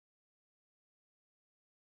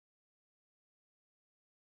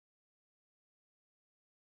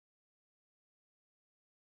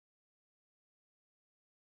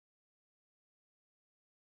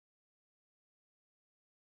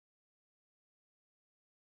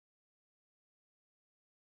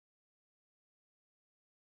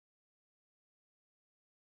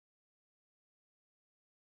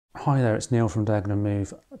Hi there, it's Neil from Diagonal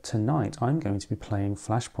Move. Tonight I'm going to be playing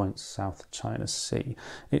Flashpoint South China Sea.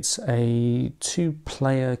 It's a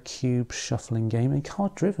two-player cube shuffling game, a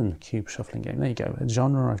card-driven cube shuffling game. There you go, a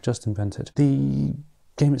genre I've just invented. The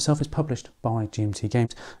game itself is published by GMT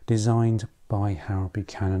Games, designed by Harold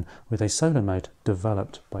Buchanan, with a solo mode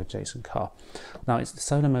developed by Jason Carr. Now it's the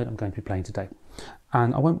solo mode I'm going to be playing today.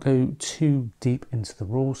 And I won't go too deep into the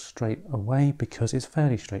rules straight away because it's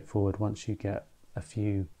fairly straightforward once you get a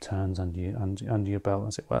few turns under your belt,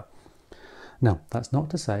 as it were. Now, that's not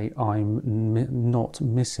to say I'm not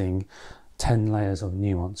missing 10 layers of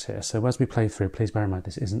nuance here. So as we play through, please bear in mind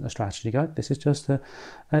this isn't a strategy guide. This is just a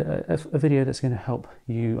video that's going to help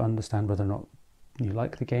you understand whether or not you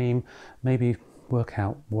like the game, maybe work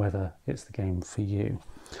out whether it's the game for you.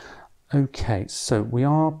 Okay, so we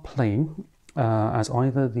are playing as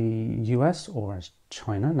either the US or as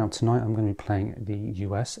China. Now tonight I'm going to be playing the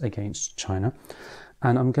US against China,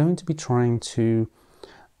 and I'm going to be trying to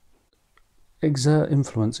exert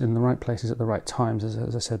influence in the right places at the right times,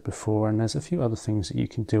 as I said before, and there's a few other things that you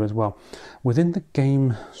can do as well. Within the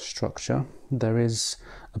game structure there is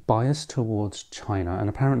a bias towards China, and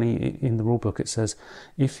apparently in the rulebook it says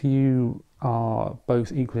if you are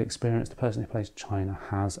both equally experienced, the person who plays China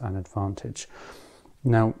has an advantage.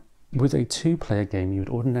 Now, with a two-player game, you would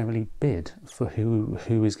ordinarily bid for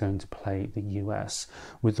who is going to play the US,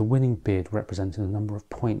 with the winning bid representing the number of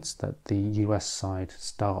points that the US side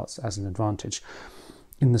starts as an advantage.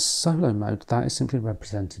 In the solo mode, that is simply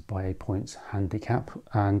represented by a points handicap,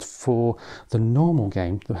 and for the normal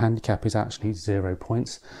game, the handicap is actually 0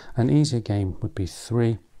 points. An easier game would be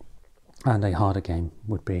 3, and a harder game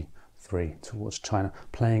would be 3 towards China.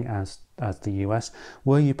 Playing as the US,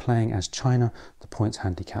 were you playing as China, the points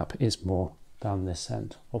handicap is more down this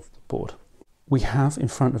end of the board. We have in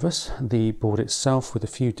front of us the board itself with a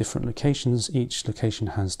few different locations. Each location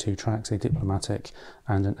has 2 tracks, a diplomatic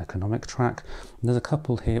and an economic track. And there's a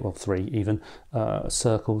couple here, well 3 even,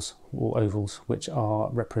 circles or ovals which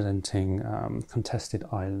are representing contested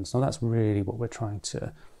islands. Now that's really what we're trying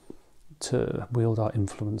to wield our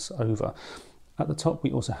influence over. At the top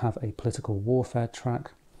we also have a political warfare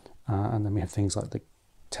track, and then we have things like the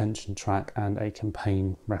tension track and a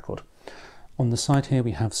campaign record. On the side here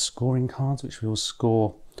we have scoring cards which we will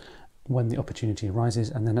score when the opportunity arises,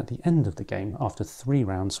 and then at the end of the game, after 3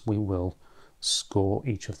 rounds, we will score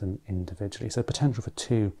each of them individually. So potential for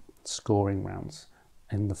 2 scoring rounds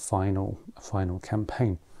in the final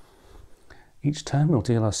campaign. Each turn we'll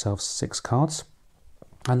deal ourselves 6 cards,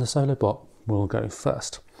 and the solo bot will go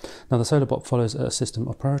first. Now the solo bot follows a system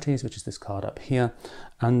of priorities, which is this card up here,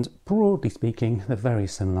 and broadly speaking they're very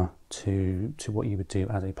similar to what you would do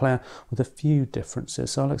as a player, with a few differences,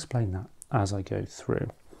 so I'll explain that as I go through.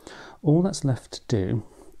 All that's left to do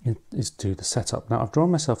is do the setup. Now I've drawn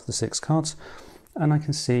myself the 6 cards, and I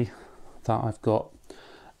can see that I've got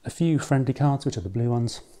a few friendly cards, which are the blue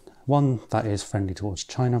ones, one that is friendly towards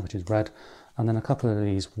China, which is red, and then a couple of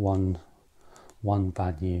these one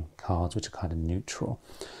value cards which are kind of neutral.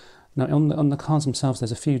 Now on the cards themselves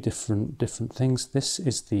there's a few different things. This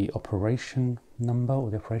is the operation number or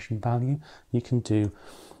the operation value. You can do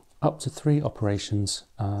up to 3 operations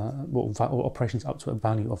or operations up to a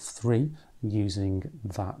value of 3 using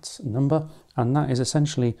that number, and that is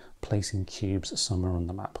essentially placing cubes somewhere on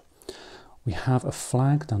the map. We have a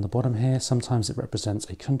flag down the bottom here. Sometimes it represents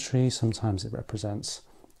a country, sometimes it represents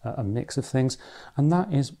a mix of things, and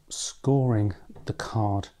that is scoring the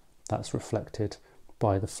card that's reflected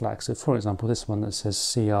by the flag. So for example, this one that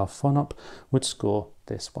says CR Fonop would score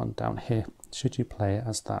this one down here, should you play it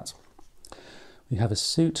as that. We have a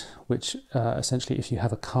suit, which essentially if you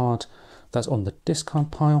have a card that's on the discard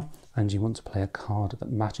pile and you want to play a card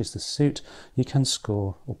that matches the suit, you can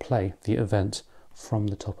score or play the event from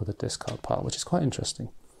the top of the discard pile, which is quite interesting.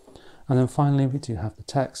 And then finally we do have the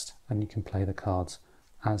text, and you can play the cards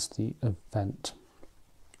as the event.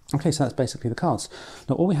 Okay, so that's basically the cards.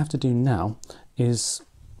 Now all we have to do now is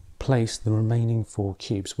place the remaining 4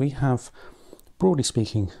 cubes. We have, broadly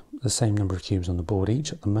speaking, the same number of cubes on the board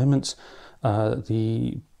each at the moment.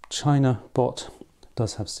 The China bot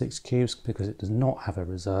does have 6 cubes because it does not have a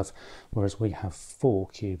reserve, whereas we have 4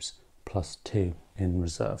 cubes plus 2 in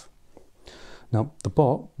reserve. Now the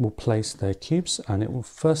bot will place their cubes, and it will,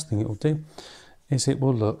 first thing it will do is it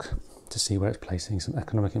will look to see where it's placing some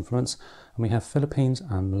economic influence, and we have Philippines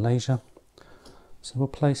and Malaysia. So we'll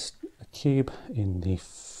place a cube in the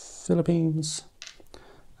Philippines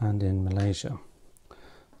and in Malaysia.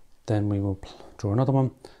 Then we will draw another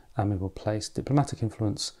one, and we will place diplomatic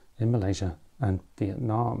influence in Malaysia and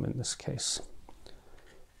Vietnam in this case.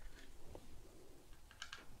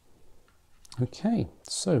 Okay,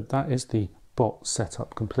 so that is the bot set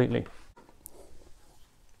up completely.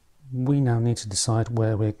 We now need to decide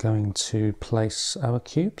where we're going to place our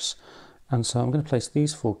cubes. And so I'm going to place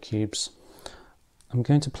these 4 cubes. I'm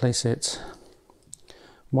going to place it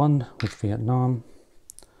one with Vietnam,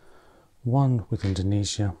 one with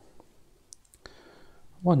Indonesia,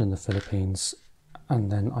 one in the Philippines, and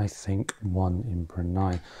then I think one in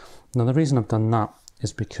Brunei. Now the reason I've done that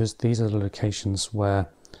is because these are the locations where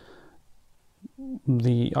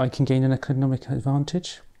I can gain an economic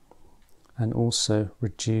advantage and also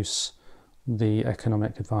reduce the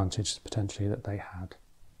economic advantage potentially that they had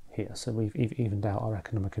here. So we've evened out our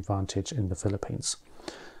economic advantage in the Philippines.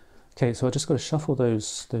 Okay, so I just got to shuffle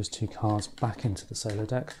those 2 cards back into the solo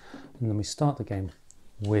deck, and then we start the game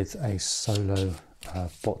with a solo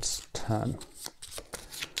bot's turn.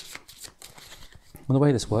 Well, the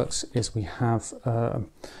way this works is we have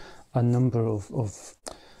a number of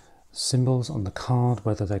symbols on the card,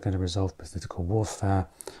 whether they're going to resolve political warfare,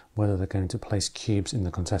 whether they're going to place cubes in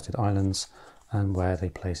the contested islands, and where they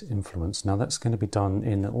place influence. Now that's going to be done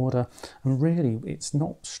in order, and really it's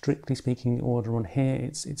not strictly speaking the order on here,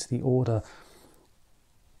 it's the order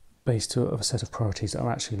based of a set of priorities that are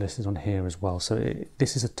actually listed on here as well. So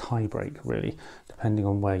this is a tie break really, depending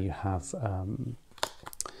on where you have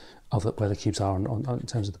where the cubes are in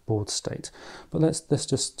terms of the board state. But let's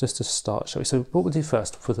just to start, shall we? So what we'll do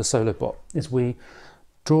first for the solo bot is we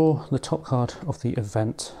draw the top card of the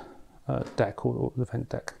event deck or the event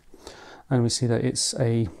deck, and we see that it's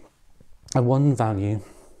a 1 value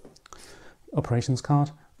operations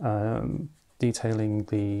card detailing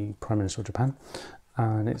the Prime Minister of Japan,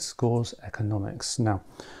 and it scores economics. Now,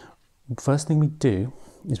 first thing we do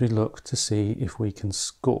is we look to see if we can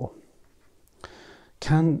score.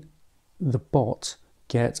 Can the bot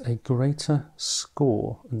get a greater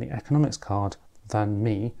score in the economics card than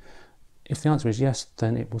me? If the answer is yes,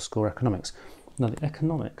 then it will score economics. Now the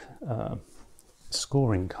economic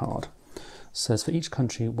scoring card says for each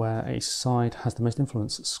country where a side has the most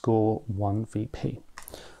influence, score 1 VP.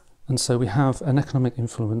 And so we have an economic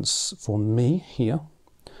influence for me here,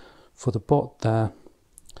 for the bot there,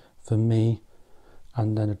 for me,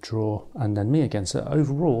 and then a draw, and then me again. So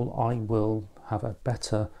overall I will have a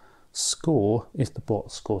better score if the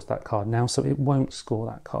bot scores that card now, so it won't score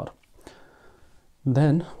that card.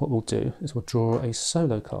 Then what we'll do is we'll draw a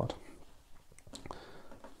solo card.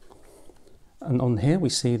 And on here we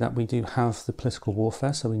see that we do have the political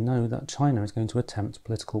warfare, so we know that China is going to attempt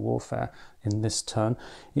political warfare in this turn.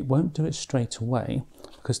 It won't do it straight away,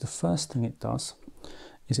 because the first thing it does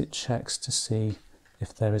is it checks to see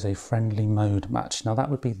if there is a friendly mode match. Now that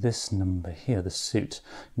would be this number here, the suit.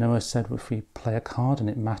 You know, I said if we play a card and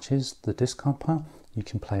it matches the discard pile, you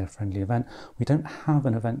can play a friendly event. We don't have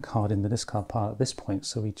an event card in the discard pile at this point,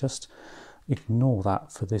 so we just ignore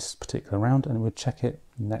that for this particular round and we'll check it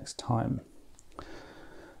next time.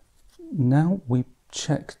 Now we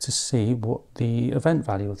check to see what the event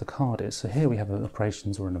value of the card is. So here we have an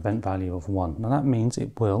operations or an event value of 1. Now that means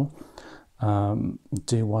it will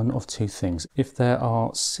do one of 2 things. If there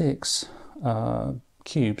are 6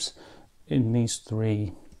 cubes in these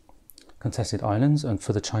 3 contested islands, and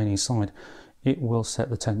for the Chinese side, it will set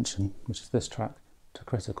the tension, which is this track, to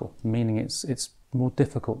critical, meaning it's more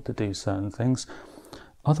difficult to do certain things.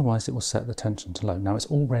 Otherwise, it will set the tension to low. Now it's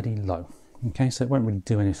already low, okay, so it won't really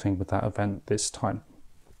do anything with that event this time.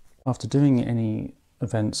 After doing any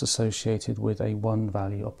events associated with a 1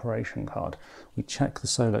 value operation card, we check the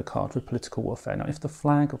solo card for political warfare. Now if the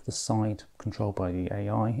flag of the side controlled by the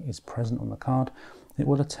AI is present on the card, it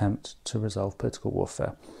will attempt to resolve political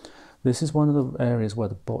warfare. This is one of the areas where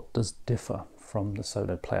the bot does differ from the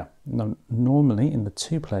solo player. Now, normally in the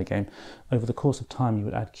 2-player game, over the course of time you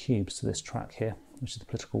would add cubes to this track here, which is the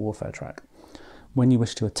political warfare track. When you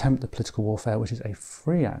wish to attempt the political warfare, which is a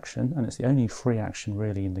free action, and it's the only free action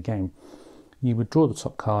really in the game, you would draw the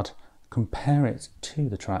top card, compare it to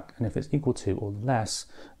the track, and if it's equal to or less,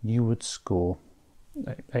 you would score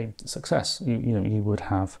a success. You would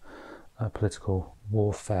have a political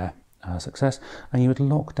warfare success, and you would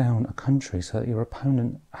lock down a country so that your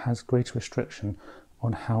opponent has greater restriction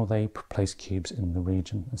on how they place cubes in the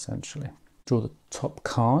region, essentially. Draw the top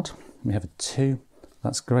card. We have a 2.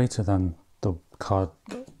 That's greater than the card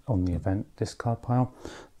on the event discard pile.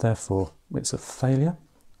 Therefore, it's a failure.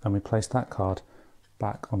 And we place that card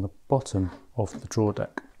back on the bottom of the draw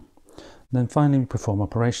deck. And then finally we perform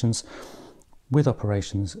operations. With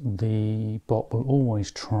operations, the bot will always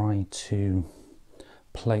try to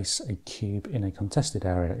place a cube in a contested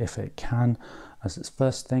area if it can, as its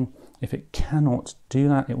first thing. If it cannot do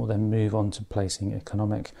that, it will then move on to placing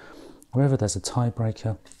economic Wherever there's a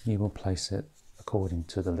tiebreaker, you will place it according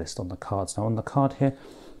to the list on the cards. Now on the card here,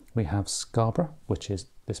 we have Scarborough, which is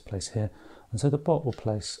this place here. And so the bot will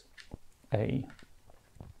place a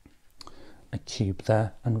cube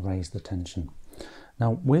there and raise the tension.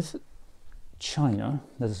 Now with China,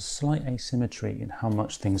 there's a slight asymmetry in how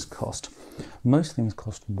much things cost. Most things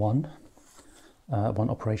cost one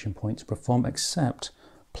operation point to perform, except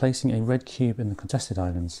placing a red cube in the contested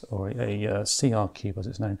islands, or a CR cube as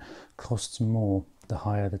it's known, costs more the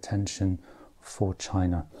higher the tension for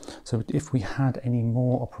China. So if we had any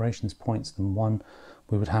more operations points than one,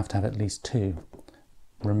 we would have to have at least two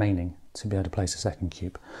remaining to be able to place a second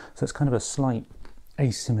cube. So it's kind of a slight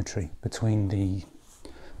asymmetry between the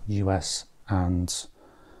US and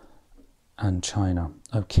China.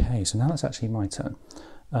 Okay, so now it's actually my turn.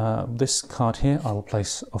 This card here I will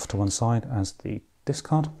place off to one side as the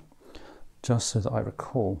discard, just so that I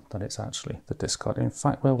recall that it's actually the discard. In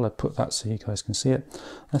fact, where will I put that so you guys can see it?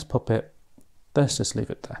 Let's pop it, let's just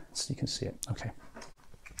leave it there so you can see it. Okay,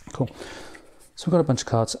 cool. So we've got a bunch of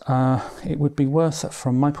cards. It would be worth,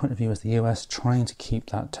 from my point of view as the US, trying to keep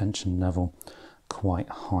that tension level quite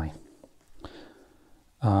high.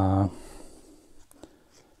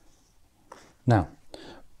 Now,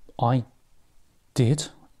 I did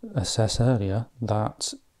assess earlier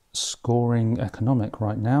that scoring economic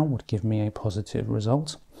right now would give me a positive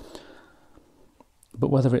result, but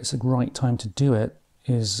whether it's the right time to do it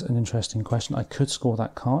is an interesting question. I could score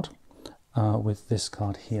that card with this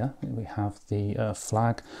card here. We have the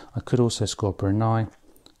flag. I could also score Brunei.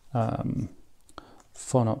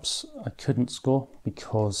 FONOPs I couldn't score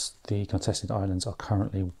because the contested islands are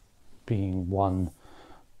currently being won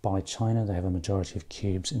by China. They have a majority of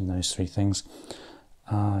cubes in those three things.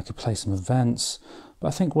 I could play some events, but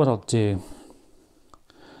I think what I'll do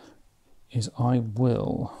is I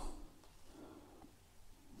will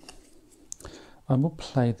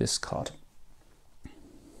play this card.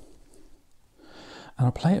 And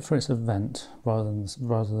I'll play it for its event rather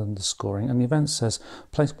than the scoring. And the event says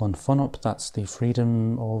place one FONOP, that's the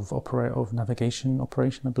freedom of navigation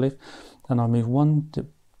operation, I believe. And I'll move one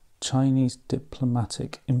Chinese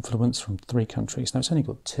diplomatic influence from 3 countries. Now it's only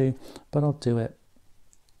got 2, but I'll do it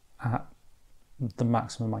at the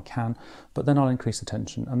maximum I can, but then I'll increase the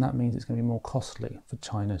tension, and that means it's going to be more costly for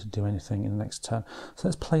China to do anything in the next turn. So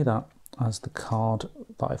let's play that as the card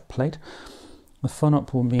that I've played. The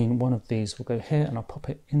FONOP will mean one of these will go here, and I'll pop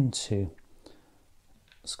it into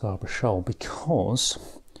Scarborough Shoal, because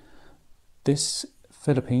this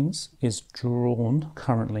Philippines is drawn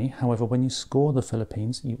currently. However, when you score the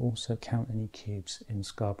Philippines, you also count any cubes in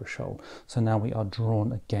Scarborough Shoal. So now we are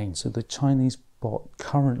drawn again. So the Chinese bot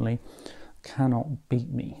currently cannot beat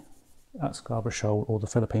me at Scarborough Shoal or the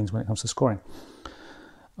Philippines when it comes to scoring.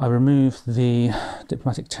 I remove the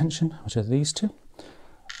diplomatic tension, which are these two.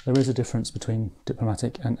 There is a difference between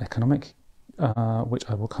diplomatic and economic, which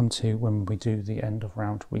I will come to when we do the end of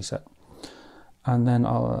round reset. And then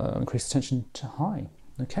I'll increase the tension to high.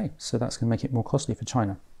 Okay, so that's going to make it more costly for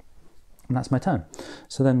China. And that's my turn.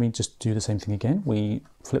 So then we just do the same thing again. We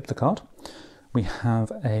flip the card. We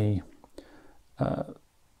have a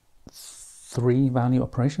 3 value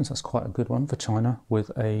operations. That's quite a good one for China, with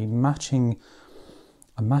a matching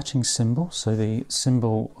symbol. So the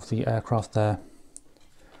symbol of the aircraft there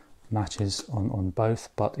matches on both,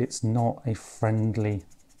 but it's not a friendly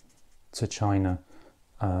to China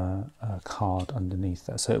card underneath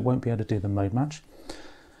there, so it won't be able to do the mode match.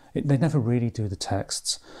 They never really do the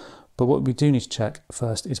texts, but what we do need to check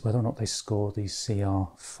first is whether or not they score the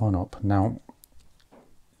CR FONOP. Now,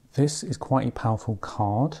 this is quite a powerful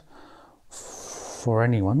card for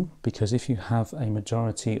anyone, because if you have a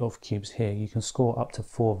majority of cubes here, you can score up to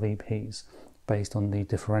 4 VPs based on the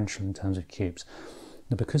differential in terms of cubes.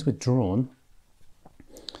 Now, because we're drawn,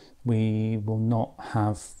 we will not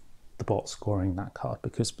have the bot scoring that card,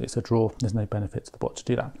 because it's a draw. There's no benefit to the bot to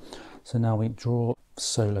do that. So now we draw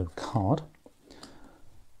solo card,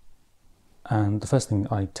 and the first thing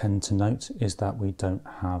I tend to note is that we don't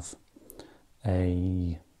have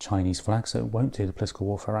a Chinese flag, so it won't do the political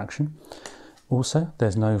warfare action. Also,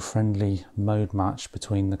 there's no friendly mode match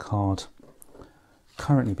between the card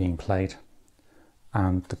currently being played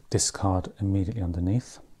and the discard immediately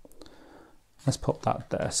underneath. Let's pop that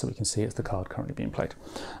there so we can see it's the card currently being played.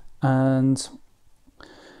 And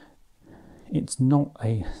it's not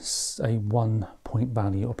a 1 point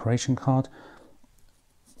value operation card.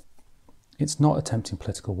 It's not attempting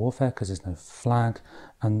political warfare because there's no flag,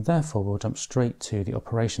 and therefore we'll jump straight to the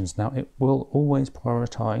operations. Now, it will always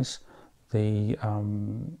prioritize the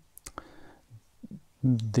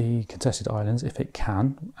the contested islands if it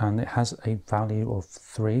can, and it has a value of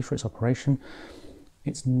 3 for its operation.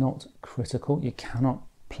 It's not critical. You cannot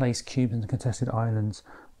place cubes into contested islands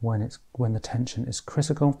when the tension is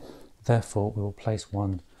critical. Therefore, we will place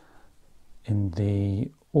one in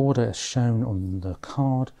the order shown on the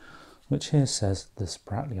card, which here says the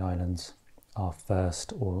Spratly Islands are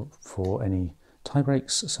first or for any tie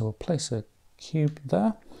breaks. So we'll place a cube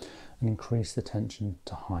there and increase the tension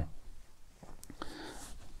to high.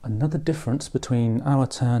 Another difference between our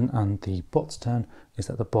turn and the bot's turn is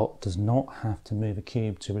that the bot does not have to move a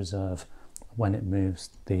cube to reserve when it moves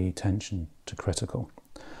the tension to critical.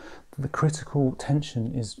 The critical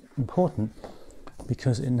tension is important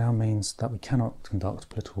because it now means that we cannot conduct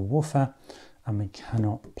political warfare and we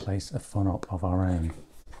cannot place a FONOP of our own.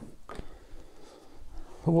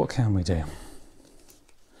 But what can we do?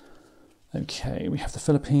 Okay, we have the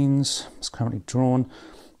Philippines, it's currently drawn.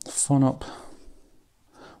 FONOP,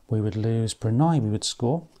 we would lose. Brunei, we would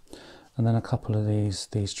score. And then a couple of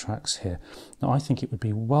these tracks here. Now I think it would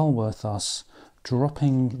be well worth us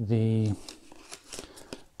dropping the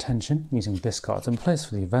tension using discards in place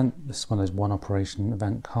for the event. This is one of those one operation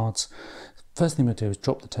event cards. First thing we'll do is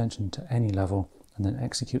drop the tension to any level and then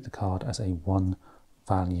execute the card as a 1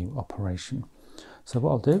 value operation. So what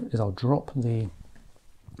I'll do is I'll drop the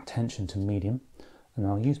tension to medium and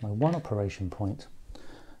I'll use my 1 operation point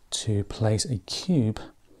to place a cube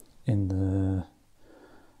in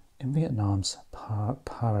Vietnam's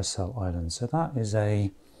Paracel Island. So that is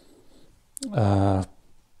a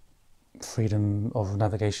freedom of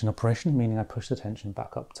navigation operation, meaning I push the tension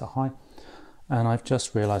back up to high. And I've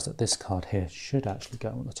just realised that this card here should actually go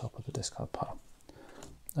on the top of the discard pile.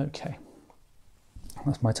 Okay,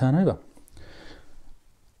 that's my turn over.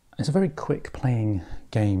 It's a very quick playing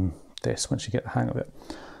game, this, once you get the hang of it.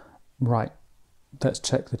 Right, let's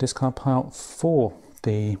check the discard pile for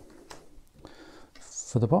the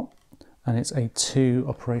bot, and it's a 2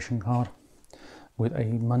 operation card with a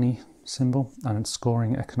money symbol and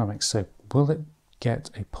scoring economics. So will it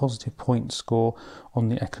get a positive point score on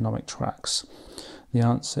the economic tracks? The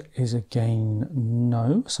answer is again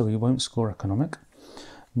no, so we won't score economic,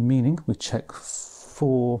 meaning we check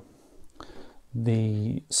for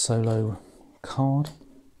the solo card.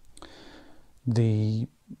 The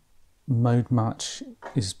mode match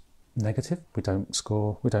is negative. We don't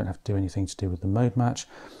score, we don't have to do anything to do with the mode match.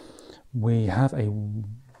 We have a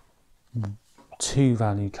 2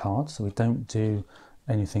 value card, so we don't do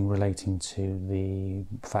anything relating to the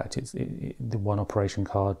fact it's the 1 operation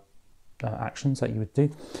card actions that you would do.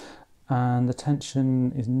 And the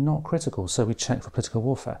tension is not critical, so we check for political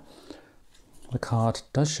warfare. The card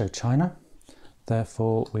does show China,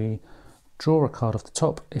 therefore we draw a card off the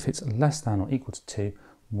top. If it's less than or equal to 2,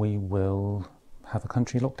 we will have a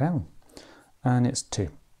country locked down, and it's 2.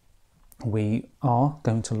 We are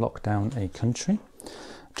going to lock down a country.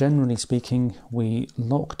 Generally speaking, we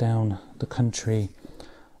lock down the country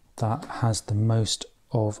that has the most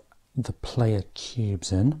of the player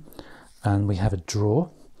cubes in, and we have a draw,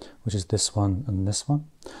 which is this one and this one.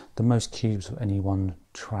 The most cubes of any one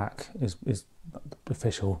track is the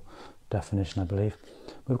official definition, I believe.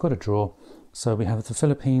 But we've got a draw, so we have the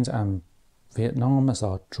Philippines and Vietnam as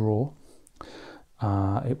our draw.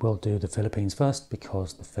 It will do the Philippines first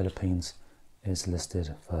because the Philippines is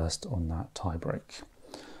listed first on that tie break.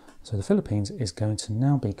 So the Philippines is going to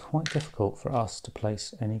now be quite difficult for us to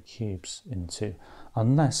place any cubes into,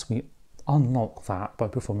 unless we unlock that by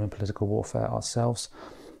performing political warfare ourselves,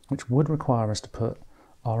 which would require us to put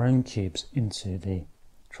our own cubes into the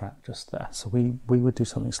track just there. So we would do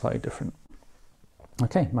something slightly different.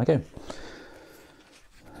 Okay, my go.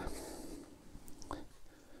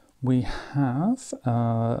 We have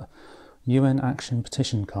UN Action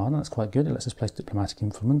Petition card, that's quite good. It lets us place diplomatic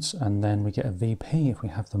influence, and then we get a VP if we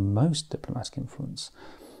have the most diplomatic influence.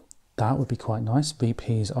 That would be quite nice.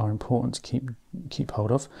 VPs are important to keep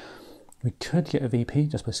hold of. We could get a VP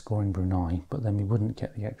just by scoring Brunei, but then we wouldn't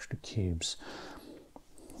get the extra cubes.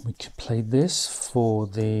 We could play this for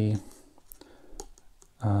the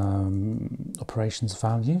operations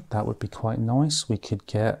value. That would be quite nice. We could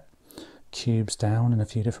get cubes down in a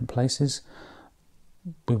few different places.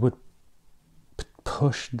 We would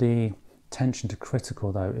push the tension to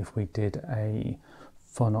critical though if we did a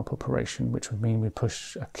FONOP operation, which would mean we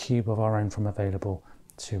push a cube of our own from available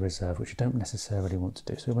to reserve, which we don't necessarily want to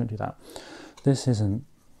do, so we won't do that. This isn't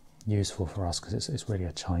useful for us because it's really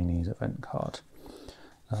a Chinese event card.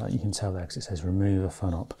 You can tell there because it says remove a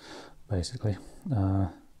FONOP, basically.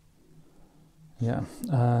 Yeah,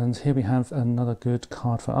 and here we have another good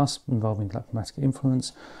card for us involving diplomatic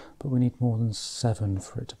influence, but we need more than 7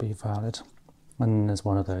 for it to be valid. and there's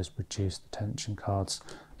one of those reduce the tension cards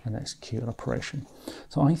and execute an operation.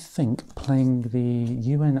 So I think playing the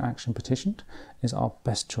UN action petitioned is our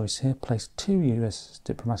best choice here. Place 2 US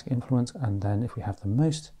diplomatic influence, and then if we have the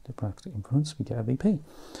most diplomatic influence, we get a VP.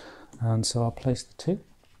 And so I'll place the 2,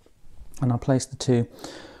 and I'll place the 2,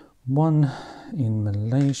 1 in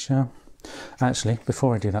Malaysia. Actually,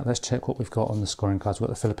 before I do that, let's check what we've got on the scoring cards. We've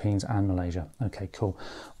got the Philippines and Malaysia. Okay, cool.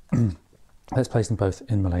 Let's place them both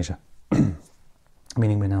in Malaysia,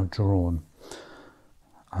 meaning we're now drawn.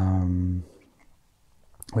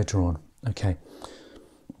 We're drawn. Okay,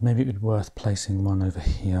 maybe it would be worth placing one over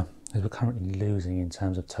here, as we're currently losing in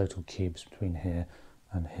terms of total cubes between here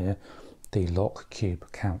and here. The lock cube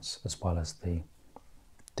counts as well as the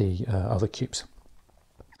other cubes.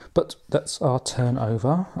 But that's our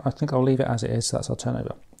turnover. I think I'll leave it as it is. So that's our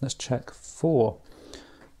turnover. Let's check for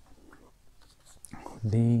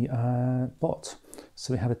the bot.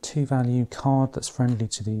 So we have a 2-value card that's friendly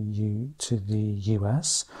to the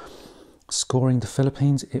US. Scoring the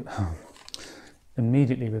Philippines. It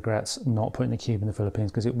immediately regrets not putting the cube in the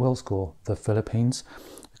Philippines, because it will score the Philippines,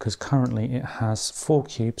 because currently it has 4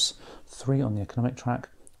 cubes, 3 on the economic track,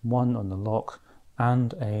 1 on the lock,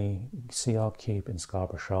 and a CR cube in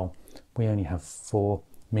Scarborough Shoal. We only have 4,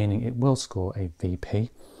 meaning it will score a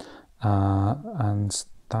VP, and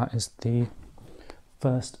that is the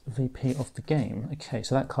first VP of the game. Okay,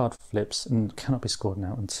 so that card flips and cannot be scored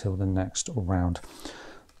now until the next round.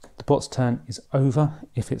 The bot's turn is over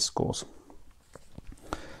if it scores.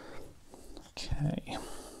 Okay.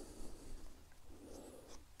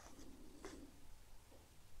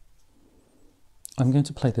 I'm going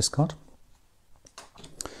to play this card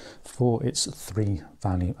for its 3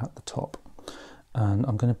 value at the top, and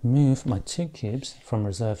I'm going to move my 2 cubes from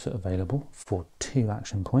reserve to available for 2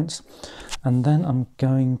 action points, and then I'm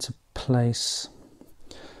going to place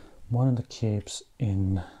one of the cubes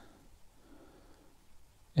in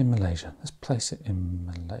Malaysia. Let's place it in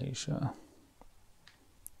Malaysia.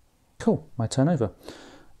 Cool, my turnover.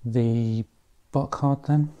 The bot card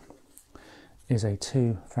then is a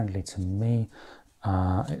 2 friendly to me.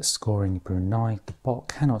 It's scoring Brunei. The bot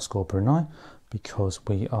cannot score Brunei because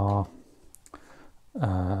we are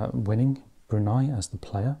winning Brunei as the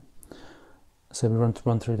player. So we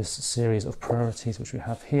run through this series of priorities which we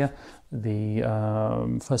have here. The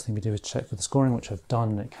first thing we do is check for the scoring, which I've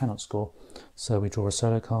done. It cannot score, so we draw a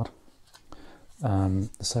solo card. The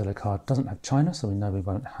solo card doesn't have China, so we know we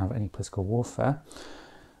won't have any political warfare.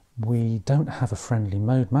 We don't have a friendly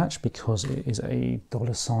mode match because it is a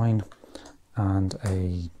 $sign and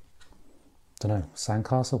a, don't know,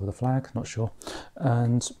 sandcastle with a flag, not sure.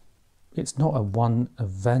 And it's not a one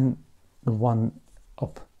event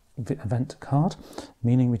card,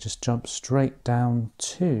 meaning we just jump straight down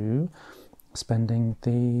to spending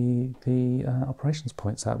the operations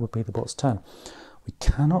points. That would be the bot's turn. We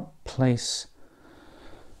cannot place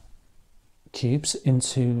cubes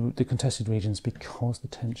into the contested regions because the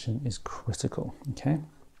tension is critical. Okay,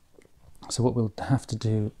 so what we'll have to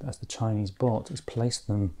do as the Chinese bot is place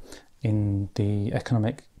them in the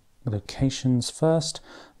economic locations first,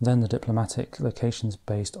 then the diplomatic locations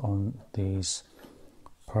based on these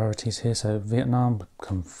priorities here. So Vietnam would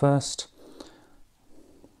come first,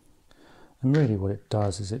 and really what it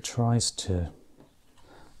does is it tries to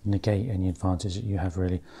negate any advantage that you have,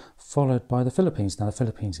 really, followed by the Philippines. Now the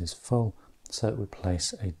Philippines is full, so it would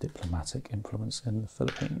place a diplomatic influence in the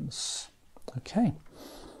Philippines. Okay,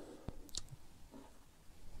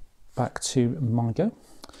 back to my go,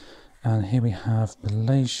 and here we have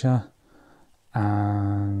Malaysia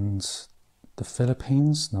and the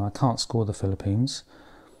Philippines. Now I can't score the Philippines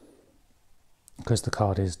because the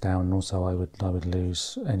card is down, and also I would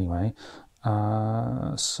lose anyway.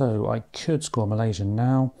 So I could score Malaysia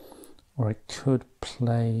now, or I could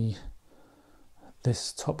play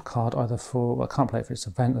this top card either for, well, I can't play it for its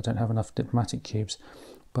event, I don't have enough diplomatic cubes,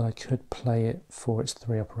 but I could play it for its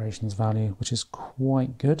 3 operations value, which is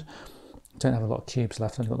quite good. I don't have a lot of cubes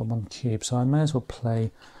left, I've only got the 1 cube, so I may as well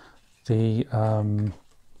play the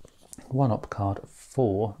 1-op card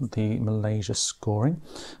for the Malaysia scoring.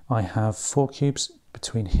 I have 4 cubes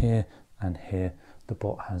between here and here. The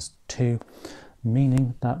bot has 2,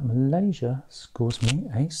 meaning that Malaysia scores me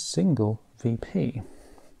a single VP.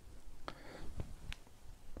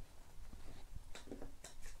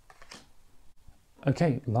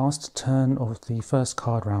 Okay, last turn of the first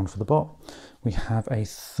card round for the bot. We have a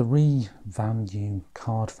 3-value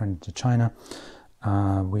card friendly to China.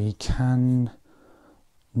 We can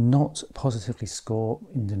not positively score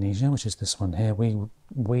Indonesia, which is this one here.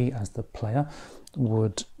 We as the player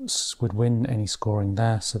would win any scoring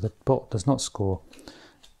there, so the bot does not score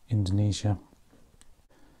Indonesia.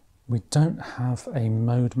 We don't have a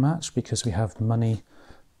mode match because we have money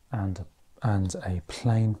and a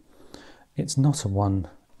plane. It's not a one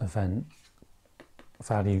event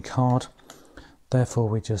value card, therefore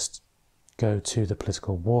we just go to the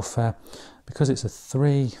political warfare. Because it's a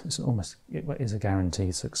 3, it is a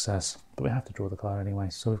guaranteed success, but we have to draw the card anyway.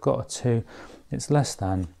 So we've got a 2, it's less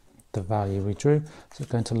than the value we drew, so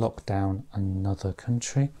we're going to lock down another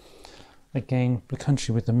country. Again, the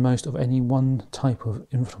country with the most of any one type of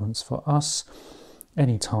influence for us.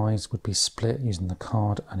 Any ties would be split using the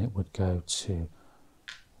card, and it would go to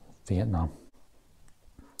Vietnam.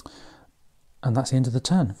 And that's the end of the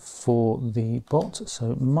turn for the bot.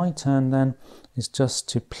 So my turn then is just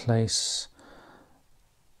to place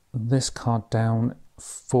this card down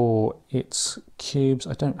for its cubes.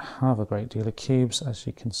 I don't have a great deal of cubes, as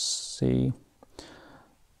you can see.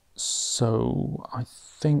 So I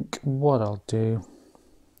think what I'll do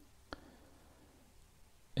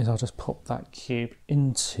is I'll just pop that cube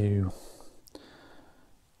into,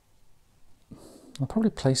 I'll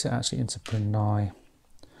probably place it actually into Brunei.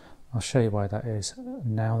 I'll show you why that is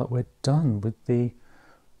now that we're done with the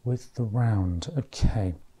round.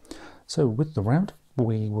 Okay, so with the round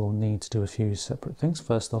we will need to do a few separate things.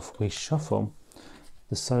 First off, we shuffle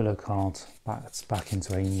the solo card back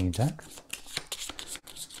into a new deck.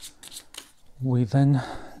 We then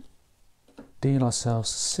deal ourselves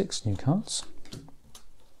 6 new cards.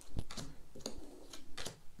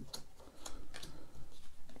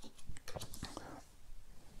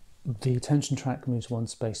 The tension track moves 1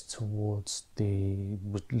 space towards the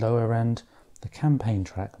lower end. The campaign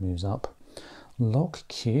track moves up. Lock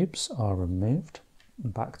cubes are removed,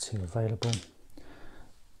 back to available.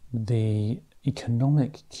 The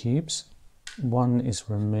economic cubes, 1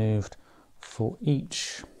 is removed for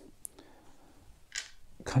each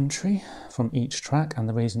country from each track, and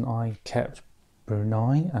the reason I kept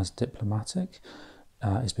Brunei as diplomatic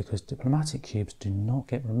is because diplomatic cubes do not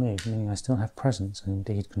get removed, meaning I still have presence and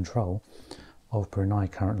indeed control of Brunei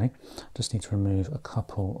currently. Just need to remove a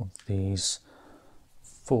couple of these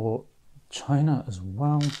for China as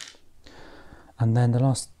well. And then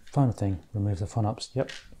the final thing, remove the FONOPs.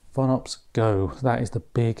 Yep, FONOPs go. That is the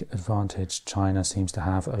big advantage China seems to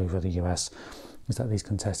have over the US, is that these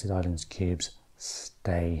contested islands cubes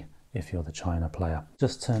stay if you're the China player.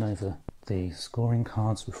 Just turn over the scoring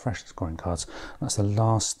cards, refresh the scoring cards. That's the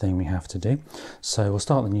last thing we have to do. So we'll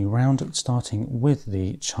start the new round, starting with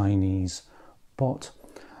the Chinese bot.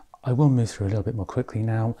 I will move through a little bit more quickly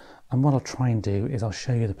now, and what I'll try and do is I'll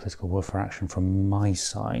show you the political warfare action from my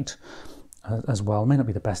side as well. It may not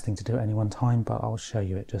be the best thing to do at any one time, but I'll show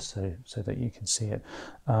you it just so that you can see it.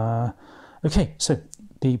 Okay, so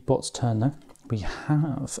the bot's turn though. We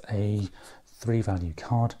have a 3 value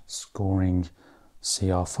card scoring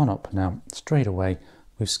CR FONOP. Now, straight away,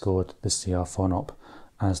 we've scored the CR FONOP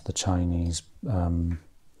as the Chinese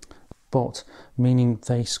bot, meaning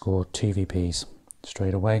they score 2 VPs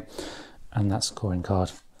straight away, and that scoring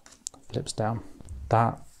card flips down.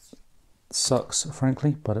 That sucks,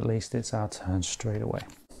 frankly, but at least it's our turn straight away.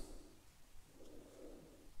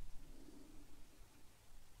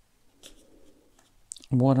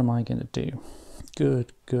 What am I going to do?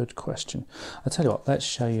 Good question. I'll tell you what, let's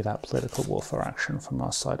show you that political warfare action from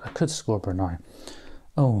our side. I could score Brunei.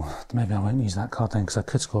 Oh, maybe I won't use that card then because I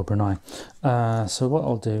could score Brunei. So what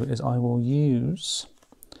I'll do is I will use...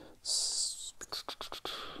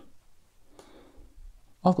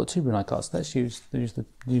 I've got 2 Brunei cards. Let's use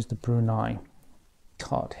the Brunei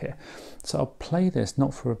card here. So I'll play this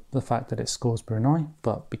not for the fact that it scores Brunei,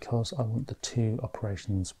 but because I want the 2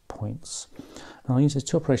 operations points. And I'll use those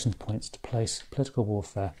 2 operations points to place political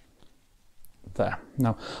warfare there.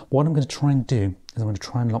 Now, what I'm going to try and do is I'm going to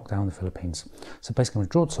try and lock down the Philippines. So basically I'm going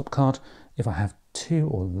to draw the top card. If I have 2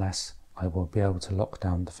 or less, I will be able to lock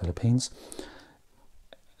down the Philippines.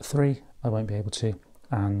 3, I won't be able to,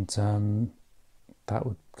 and that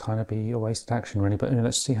would kind of be a wasted action really, but anyway,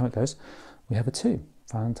 let's see how it goes. We have a 2.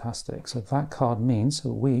 Fantastic. So that card means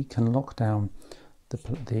that we can lock down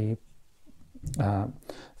the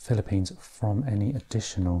Philippines from any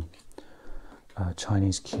additional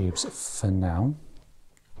Chinese cubes for now.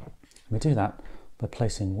 We do that by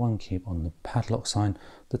placing 1 cube on the padlock sign.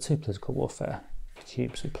 The 2 political warfare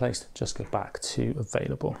cubes we placed just go back to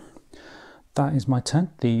available. That is my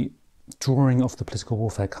turn. The drawing of the political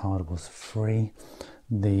warfare card was free.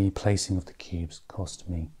 The placing of the cubes cost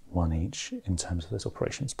me 1 each in terms of those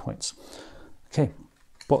operations points. Okay,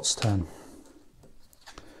 bot's turn.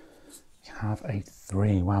 We have a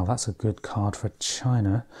 3. Wow, that's a good card for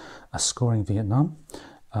China. Scoring Vietnam.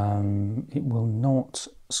 It will not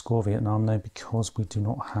score Vietnam though because we do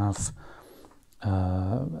not have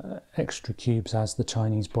extra cubes as the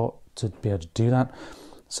Chinese bot to be able to do that.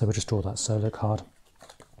 So we'll just draw that solo card.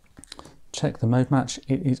 Check the mode match.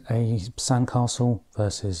 It is a sandcastle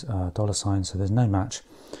versus $sign, so there's no match.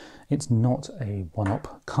 It's not a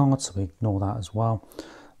one-up card, so we ignore that as well.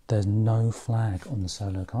 There's no flag on the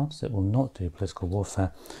solo card, so it will not do political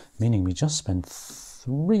warfare, meaning we just spend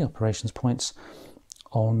 3 operations points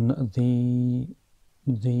on the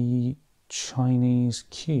Chinese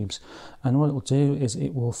cubes. And what it will do is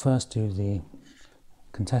it will first do the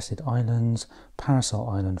contested islands. Parasol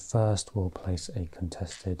Island first will place a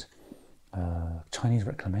contested Chinese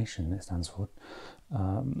reclamation, it stands for.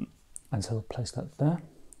 And so we'll place that there.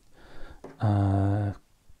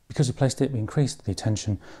 Because we placed it, we increased the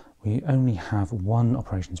attention. We only have 1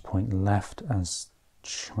 operations point left as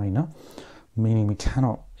China, meaning we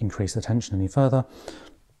cannot increase the tension any further.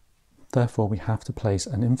 Therefore, we have to place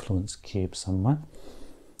an influence cube somewhere.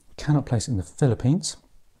 We cannot place it in the Philippines,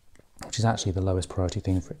 which is actually the lowest priority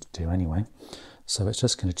thing for it to do anyway. So it's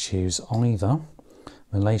just going to choose either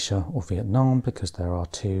Malaysia or Vietnam, because there are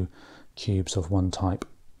 2 cubes of one type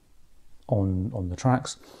on the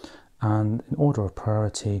tracks. And in order of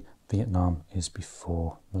priority, Vietnam is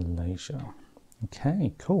before Malaysia.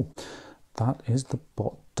 Okay, cool. That is the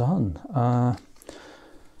bot done. Our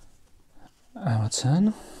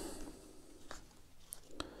turn.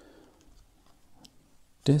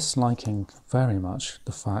 Disliking very much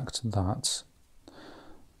the fact that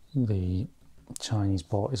the Chinese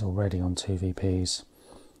bot is already on 2 VPs.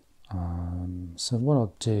 So what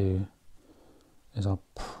I'll do is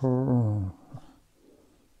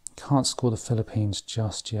can't score the Philippines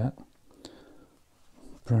just yet.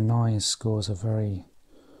 Brunei's scores a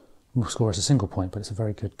single point, but it's a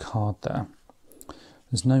very good card there.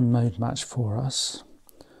 There's no mode match for us.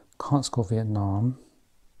 Can't score Vietnam.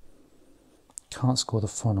 Can't score the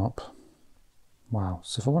FONOP. Wow,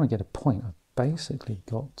 so if I want to get a point, I've basically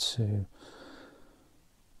got to...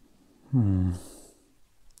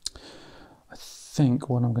 I think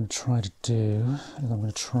what I'm going to try to do is I'm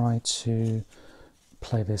going to try to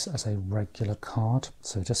play this as a regular card.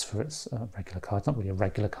 So just for its regular card, it's not really a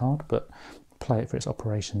regular card, but play it for its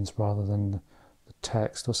operations rather than the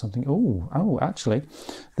text or something. Oh, actually,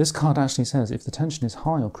 this card actually says if the tension is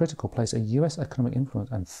high or critical, place a US economic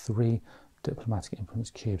influence and 3 diplomatic influence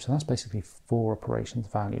cubes. So that's basically 4 operations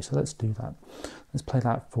value. So let's do that. Let's play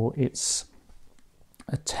that for its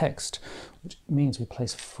a text, which means we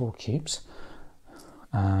place 4 cubes.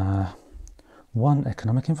 1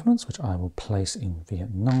 economic influence, which I will place in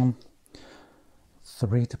Vietnam.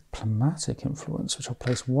 3 diplomatic influence, which I'll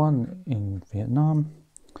place 1 in Vietnam,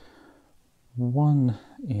 1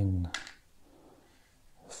 in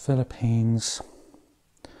Philippines,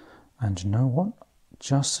 and you know what?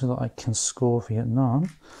 Just so that I can score Vietnam.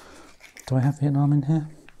 Do I have Vietnam in here?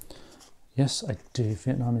 Yes, I do.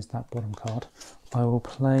 Vietnam is that bottom card. I will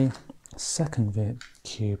play a 2nd Viet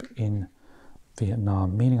cube in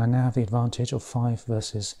Vietnam, meaning I now have the advantage of 5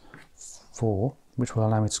 versus 4, which will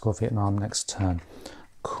allow me to score Vietnam next turn.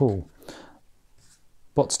 Cool.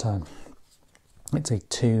 Bot's turn. It's a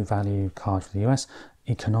 2 value card for the US.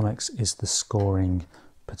 Economics is the scoring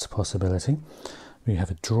possibility. We have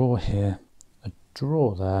a draw here, a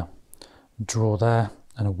draw there,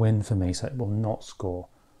 and a win for me, so it will not score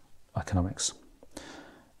economics.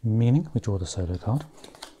 Meaning we draw the solo card.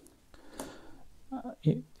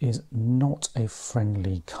 It is not a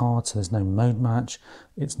friendly card, so there's no mode match.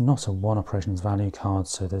 It's not a 1 operations value card,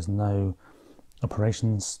 so there's no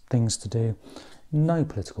operations things to do. No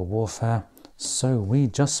political warfare, so we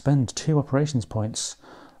just spend 2 operations points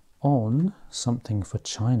on something for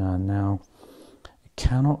China. Now, it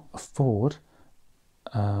cannot afford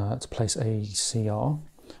to place a CR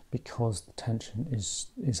because the tension is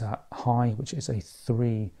at high, which is a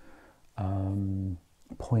 3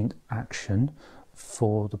 point action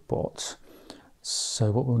for the bot.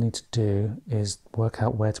 So what we'll need to do is work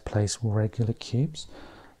out where to place regular cubes,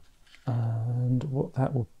 and what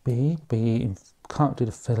that will be can't do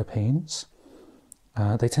the Philippines.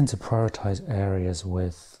 They tend to prioritize areas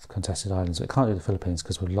with contested islands, so it can't do the Philippines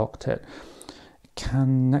because we've locked it.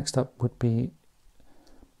 Next up would be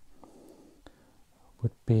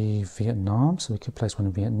Vietnam, so we could place 1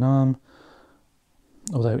 in Vietnam,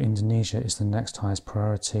 although Indonesia is the next highest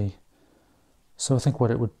priority. So I think what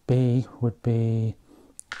it would be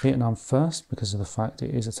Vietnam first, because of the fact it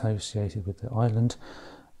is associated with the island,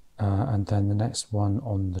 and then the next one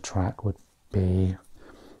on the track would be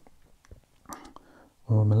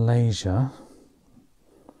Malaysia,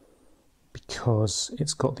 because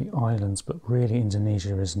it's got the islands, but really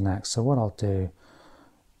Indonesia is next. So what I'll do,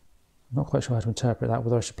 I'm not quite sure how to interpret that,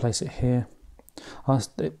 whether I should place it here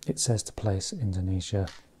It says to place Indonesia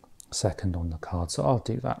second on the card, so I'll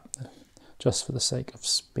do that just for the sake of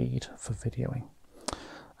speed for videoing.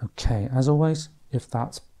 Okay, as always, if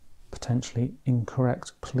that's potentially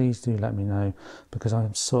incorrect, please do let me know, because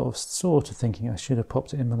I'm sort of thinking I should have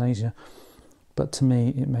popped it in Malaysia, but to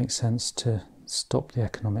me it makes sense to stop the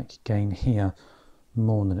economic gain here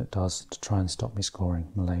more than it does to try and stop me scoring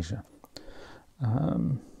Malaysia.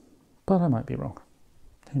 But I might be wrong.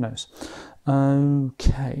 Who knows?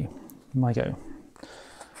 Okay, my go.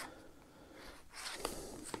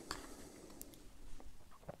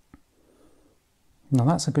 Now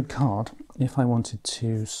that's a good card if I wanted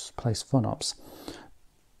to place FONOPs,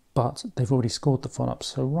 but they've already scored the FONOPs,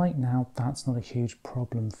 so right now that's not a huge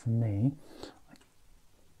problem for me. I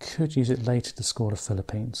could use it later to score the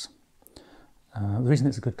Philippines. The reason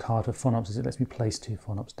it's a good card for FONOPs is it lets me place 2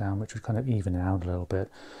 FONOPs down, which would kind of even it out a little bit.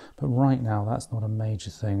 But right now, that's not a major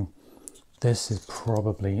thing. This is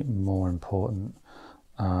probably more important,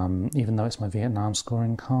 even though it's my Vietnam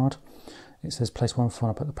scoring card. It says place 1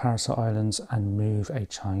 FONOP at the Paracel Islands and move a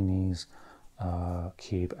Chinese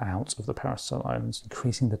cube out of the Paracel Islands,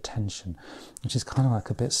 increasing the tension, which is kind of like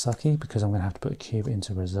a bit sucky because I'm going to have to put a cube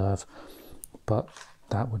into reserve, but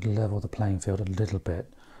that would level the playing field a little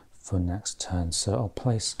bit for next turn. So I'll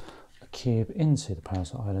place a cube into the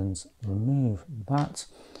Paracel Islands, remove that,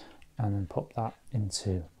 and then pop that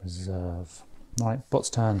into reserve. Right, bot's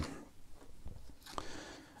turn.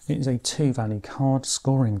 It is a 2-value card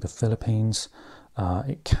scoring the Philippines.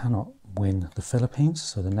 It cannot win the Philippines,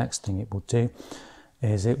 so the next thing it will do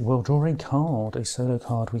is it will draw a card, a solo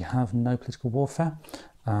card. We have no political warfare,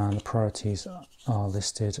 and the priorities are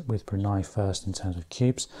listed with Brunei first in terms of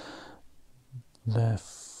cubes. That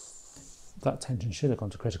tension should have gone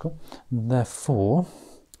to critical. Therefore,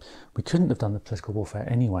 we couldn't have done the political warfare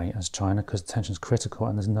anyway as China, because the tension's critical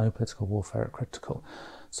and there's no political warfare at critical.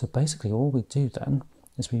 So basically all we do then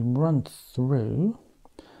is we run through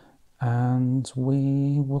and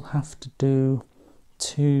we will have to do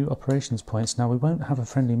 2 operations points. Now we won't have a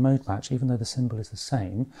friendly mode match, even though the symbol is the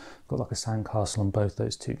same. I've got like a sandcastle on both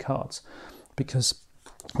those 2 cards, because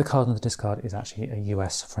the card on the discard is actually a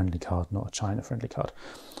US friendly card, not a China friendly card.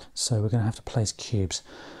 So we're going to have to place cubes.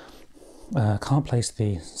 Can't place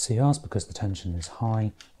the CRs because the tension is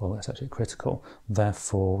high, well it's actually critical,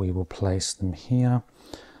 therefore we will place them here.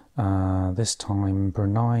 This time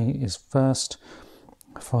Brunei is first,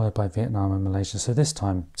 followed by Vietnam and Malaysia. So this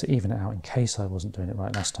time, to even it out, in case I wasn't doing it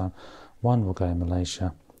right last time, one will go in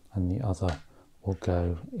Malaysia and the other will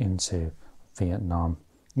go into Vietnam,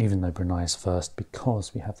 even though Brunei is first,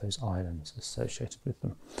 because we have those islands associated with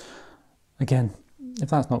them. Again, if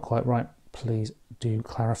that's not quite right, please do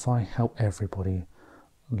clarify, help everybody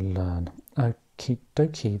learn. Okie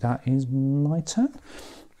dokie, that is my turn.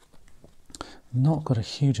 Not got a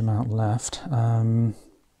huge amount left.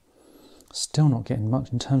 Still not getting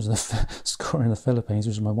much in terms of the scoring the Philippines,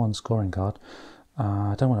 which is my 1 scoring card.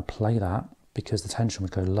 I don't want to play that because the tension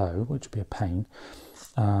would go low, which would be a pain.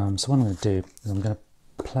 So what I'm going to do is I'm going to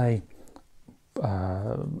play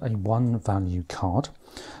a 1-value card.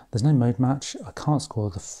 There's no mode match. I can't score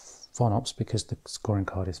the FONOPs because the scoring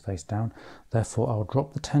card is face down. Therefore, I'll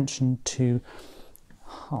drop the tension to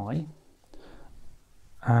high,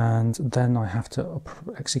 and then I have to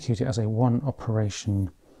execute it as a 1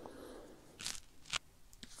 operation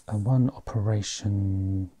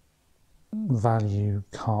value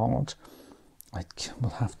card. I will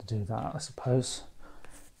have to do that, I suppose.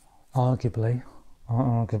 Arguably,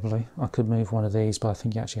 I could move one of these, but I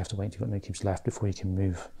think you actually have to wait until you've got no cubes left before you can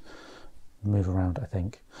move around, I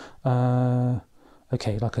think.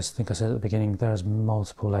 Okay, like I think I said at the beginning, there's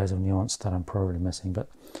multiple layers of nuance that I'm probably missing, but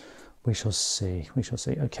we shall see. We shall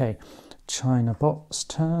see. Okay, China bot's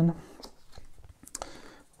turn.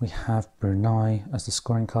 We have Brunei as the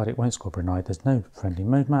scoring card. It won't score Brunei. There's no friendly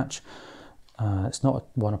mode match. It's not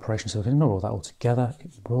 1 operation, so we can ignore all that altogether.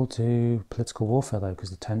 It will do political warfare though, because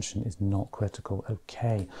the tension is not critical.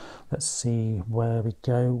 Okay, let's see where we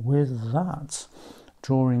go with that.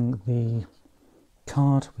 Drawing the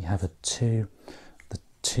card, we have a 2. The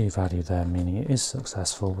 2 value there, meaning it is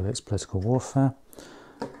successful with its political warfare,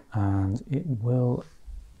 and it will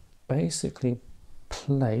basically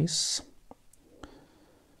place,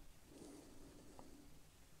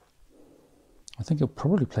 I think it'll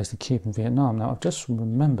probably place the cube in Vietnam. Now I've just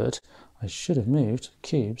remembered I should have moved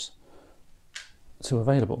cubes to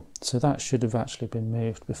available, so that should have actually been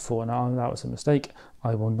moved before. Now that was a mistake.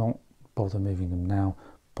 I will not bother moving them now,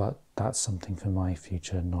 but that's something for my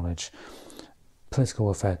future knowledge. Political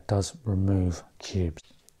warfare does remove cubes.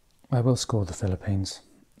 I will score the Philippines,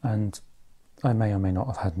 and I may or may not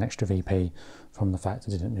have had an extra VP from the fact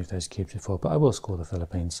I didn't move those cubes before, but I will score the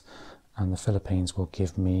Philippines. And the Philippines will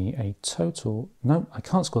give me a total... No, I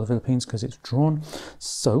can't score the Philippines because it's drawn.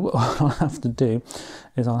 So what I'll have to do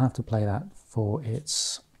is I'll have to play that for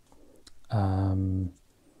its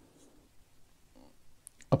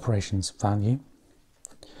operations value.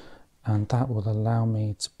 And that will allow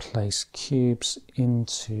me to place cubes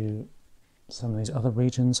into some of these other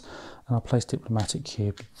regions. And I'll place diplomatic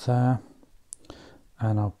cube there.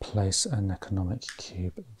 And I'll place an economic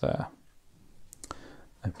cube there.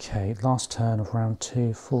 Okay, last turn of round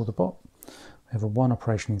 2 for the bot. We have a 1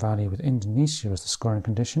 operation value with Indonesia as the scoring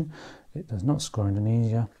condition. It does not score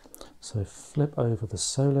Indonesia, so flip over the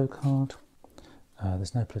solo card.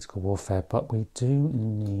 There's no political warfare, but we do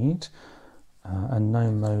need a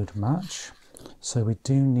no mode match. So we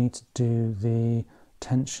do need to do the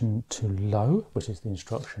tension to low, which is the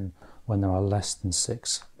instruction when there are less than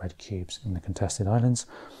 6 red cubes in the contested islands.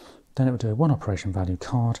 Then it will do a 1 operation value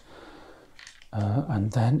card.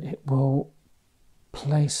 And then it will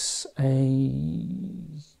place a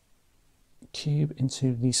cube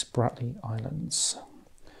into the Spratly Islands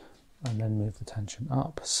and then move the tension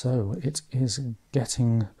up. So it is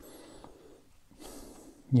getting...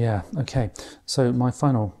 Yeah, okay. So my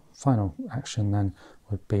final action then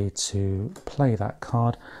would be to play that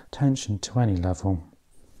card, tension to any level.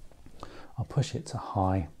 I'll push it to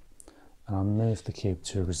high and I'll move the cube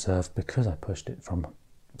to reserve because I pushed it from...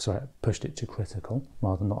 Sorry, I pushed it to critical,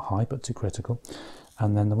 rather not high, but to critical.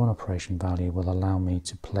 And then the 1 operation value will allow me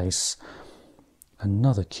to place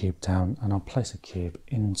another cube down, and I'll place a cube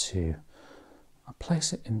into... I'll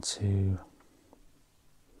place it into...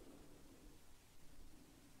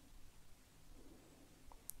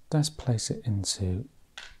 Let's place it into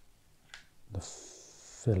the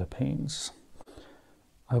Philippines.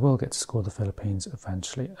 I will get to score the Philippines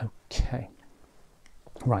eventually. Okay.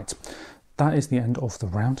 Right. That is the end of the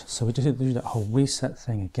round, so we did do that whole reset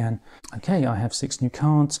thing again. Okay, I have 6 new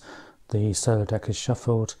cards, the solo deck is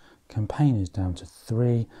shuffled, campaign is down to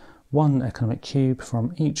 3, 1 economic cube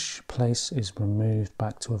from each place is removed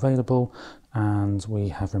back to available, and we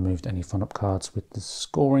have removed any fun up cards with the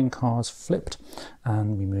scoring cards flipped,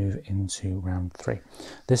 and we move into round 3.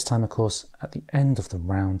 This time, of course, at the end of the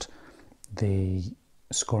round, the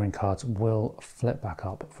scoring cards will flip back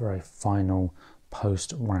up for a final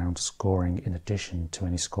post-round scoring in addition to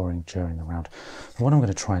any scoring during the round. And what I'm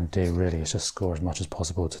going to try and do really is just score as much as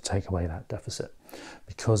possible to take away that deficit,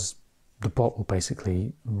 because the bot will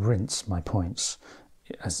basically rinse my points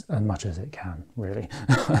as much as it can, really,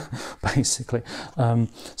 basically.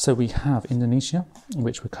 So we have Indonesia,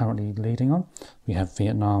 which we're currently leading on. We have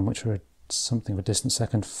Vietnam, which we're something of a distant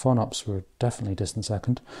second. FONOPS were definitely distant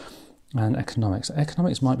second. And economics.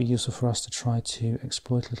 Economics might be useful for us to try to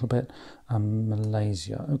exploit a little bit.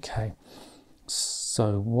 Malaysia. Okay.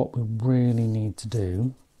 So what we really need to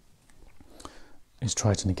do is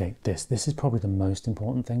try to negate this. This is probably the most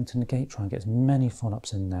important thing to negate. Try and get as many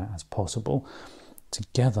FONOPs in there as possible,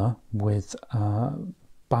 together with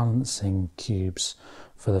balancing cubes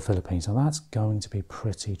for the Philippines. Now that's going to be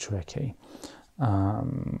pretty tricky.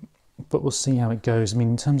 But we'll see how it goes. I mean,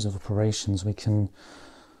 in terms of operations, we can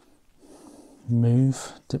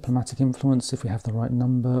move diplomatic influence if we have the right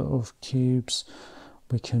number of cubes.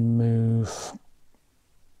 We can move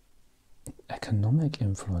economic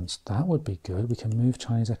influence. That would be good. We can move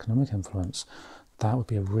Chinese economic influence. That would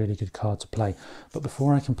be a really good card to play. But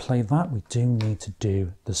before I can play that, we do need to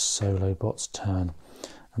do the solo bot's turn.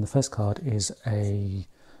 And the first card is a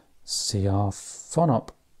CR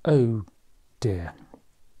FONOP. Oh dear.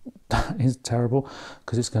 That is terrible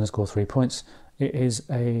because it's going to score 3 points. It is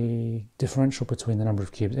a differential between the number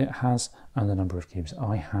of cubes it has and the number of cubes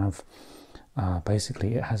I have.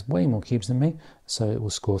 Basically, it has way more cubes than me, so it will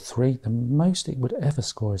score 3. The most it would ever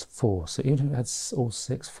score is 4. So even if it had all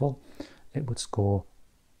 6 full, it would score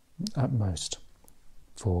at most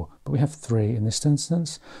 4. But we have 3 in this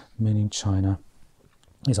instance, meaning China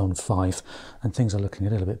is on 5, and things are looking a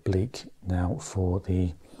little bit bleak now for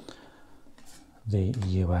the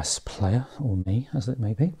US player, or me, as it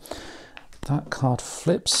may be. That card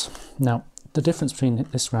flips. Now, the difference between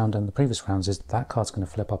this round and the previous rounds is that card's going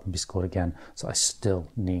to flip up and be scored again, so I still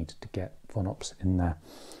need to get FONOPs in there.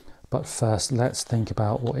 But first, let's think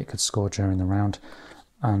about what it could score during the round,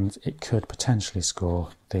 and it could potentially score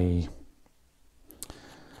the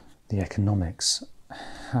economics.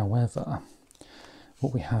 However,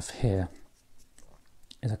 what we have here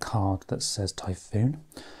is a card that says Typhoon.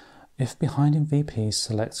 If behind in VPs,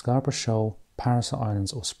 select Scarborough Shoal, Parasite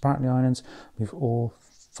Islands or Spratly Islands, with all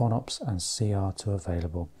FONOPs and CR2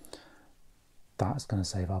 available. that's going to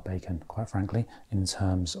save our bacon, quite frankly, in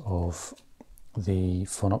terms of the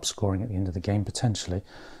FONOP scoring at the end of the game, potentially.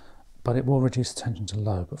 But it will reduce the tension to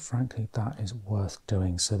low, but frankly, that is worth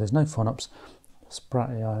doing. So there's no FONOPs.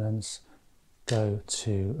 Spratly Islands go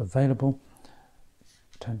to available.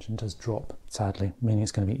 Tension does drop, sadly, meaning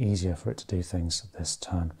it's going to be easier for it to do things this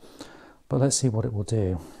turn. But let's see what it will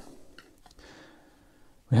do.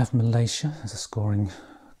 We have Malaysia as a scoring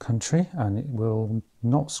country, and it will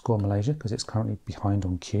not score Malaysia because it's currently behind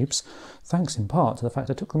on cubes, thanks in part to the fact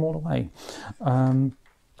I took them all away.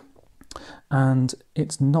 And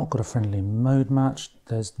it's not got a friendly mode match.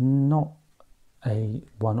 There's not a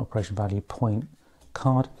 1 operation value point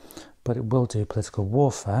card, but it will do political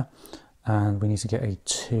warfare, and we need to get a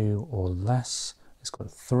 2 or less. It's got a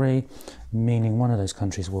 3, meaning one of those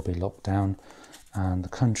countries will be locked down, and the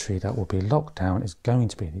country that will be locked down is going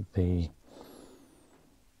to be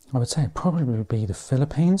I would say it probably would be the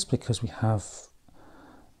Philippines, because we have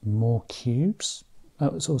more cubes.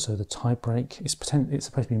 It's also the tie break. It's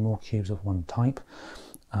supposed to be more cubes of one type,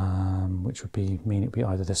 which would mean it'd be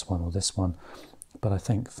either this one or this one. But I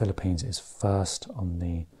think Philippines is first on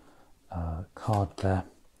the card there,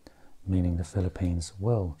 meaning the Philippines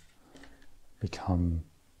will become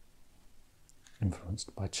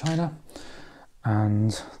influenced by China,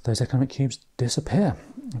 and those economic cubes disappear.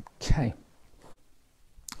 Okay,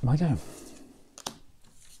 my go.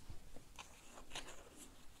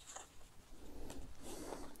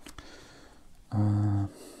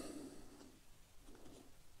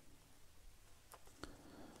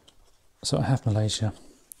 So I have Malaysia.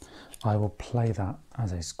 I will play that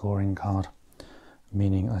as a scoring card,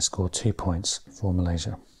 meaning I score 2 points for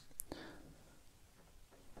Malaysia.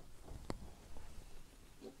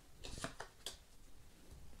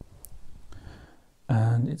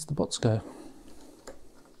 And it's the bot's go.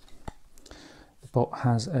 The bot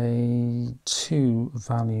has a 2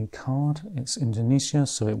 value card. It's Indonesia,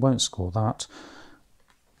 so it won't score that.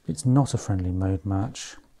 It's not a friendly mode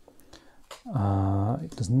match.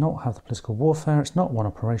 It does not have the political warfare. It's not 1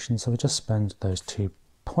 operation, so we just spend those 2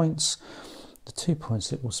 points. The 2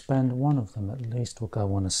 points it will spend, one of them at least will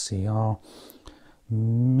go on a CR,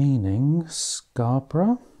 meaning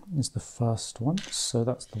Scarborough is the first one, so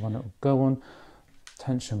that's the one it will go on.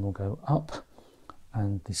 Tension will go up,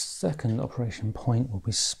 and the second operation point will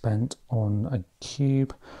be spent on a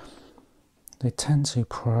cube. They tend to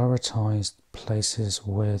prioritise places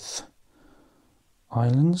with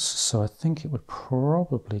islands, so I think it would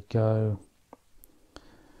probably go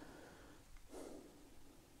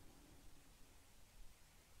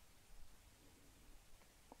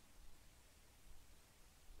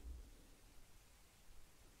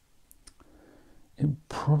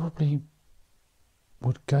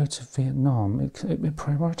would go to Vietnam. It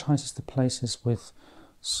prioritises the places with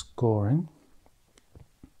scoring,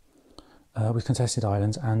 with contested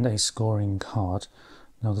islands and a scoring card.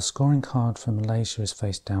 Now the scoring card for Malaysia is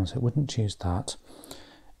face down, so it wouldn't choose that.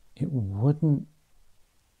 It wouldn't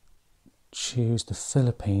choose the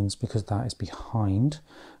Philippines because that is behind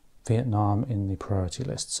Vietnam in the priority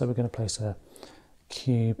list. So we're going to place a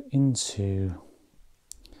cube into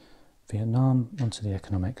Vietnam onto the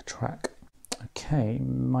economic track. Okay,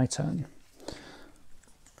 my turn.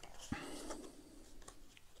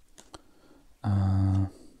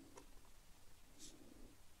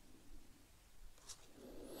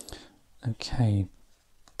 Okay,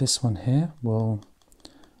 this one here will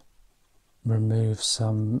remove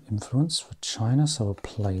some influence for China, so we'll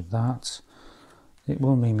play that. It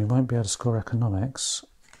will mean we won't be able to score economics,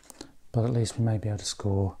 but at least we may be able to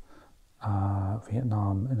score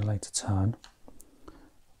Vietnam in a later turn.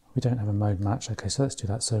 We don't have a mode match. Okay, so let's do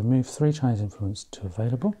that. So move 3 Chinese influence to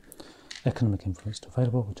available, economic influence to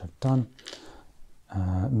available, which I've done.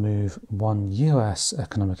 Move 1 US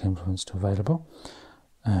economic influence to available.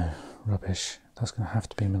 Oh, rubbish. That's going to have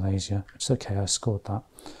to be Malaysia. It's okay, I scored that.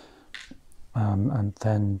 And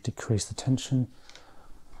then decrease the tension.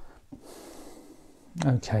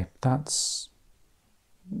 Okay, that's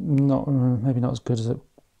not maybe not as good as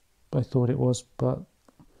I thought it was, but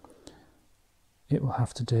it will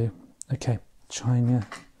have to do. Okay, China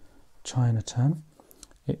turn.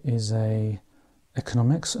 It is a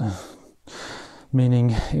economics, meaning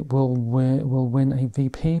it will win a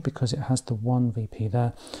VP because it has the 1 VP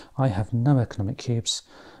there. I have no economic cubes.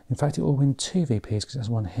 In fact, it will win 2 VPs because it has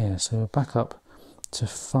 1 here. So we're back up to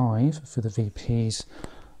 5 for the VPs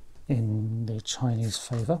in the Chinese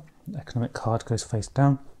favour. Economic card goes face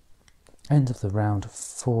down. End of the round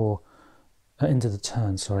end of the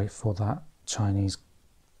turn, sorry, for that Chinese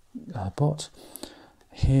bot.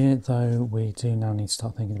 Here, though, we do now need to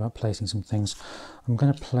start thinking about placing some things. I'm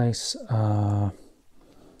going to place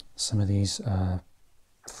some of these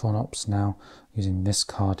FONOPs now using this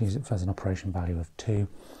card, use it as an operation value of 2,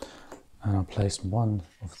 and I'll place one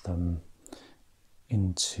of them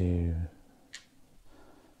into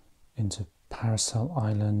Paracel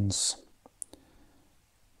Islands,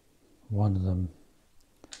 one of them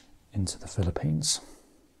into the Philippines.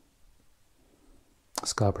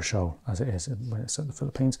 Scarborough Shoal, as it is when it's at the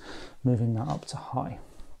Philippines, moving that up to high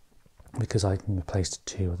because I can replace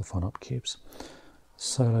 2 of the FONOP cubes.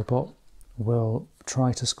 Solobot will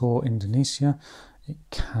try to score Indonesia. It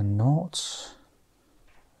cannot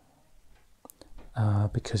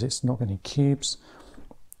because it's not getting cubes,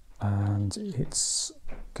 and it's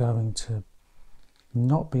going to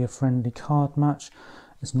not be a friendly card match.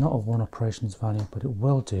 It's not a 1 operations value, but it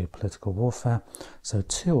will do political warfare. So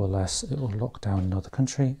 2 or less, it will lock down another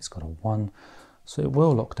country. It's got a 1, so it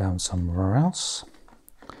will lock down somewhere else.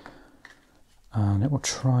 And it will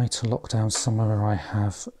try to lock down somewhere where I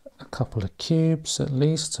have a couple of cubes at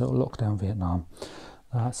least. So it will lock down Vietnam.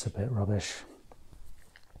 That's a bit rubbish.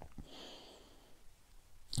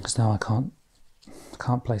 Because now I can't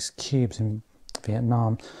place cubes in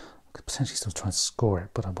Vietnam. I could potentially still try and score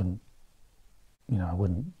it, but I wouldn't. You know, I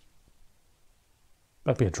wouldn't.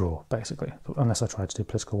 That'd be a draw, basically, unless I tried to do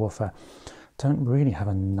political warfare. Don't really have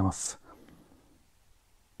enough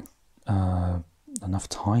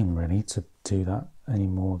time really to do that any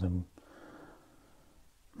more than.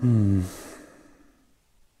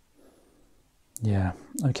 Yeah.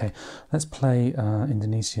 Okay. Let's play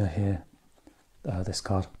Indonesia here. This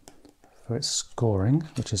card for its scoring,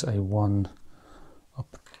 which is a 1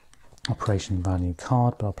 operation value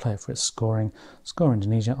card, but I'll play it for its scoring. Score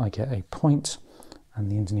Indonesia, I get a point,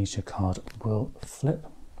 and the Indonesia card will flip.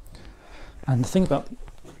 And the thing about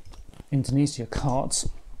Indonesia cards,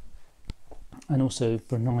 and also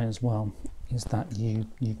Brunei as well, is that you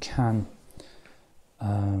can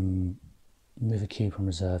move a cube from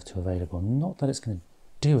reserve to available. Not that it's going to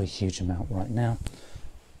do a huge amount right now,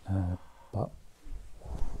 but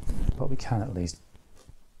we can at least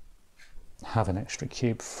have an extra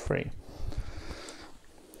cube free.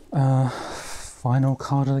 Final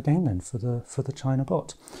card of the game then for the China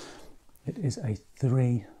bot. It is a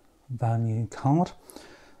 3 value card.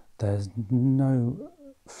 There's no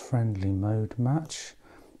friendly mode match.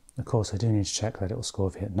 Of course, I do need to check that it will score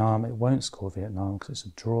Vietnam. It won't score Vietnam because it's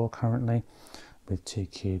a draw currently with 2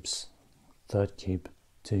 cubes, 3rd cube,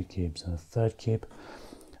 2 cubes and a 3rd cube,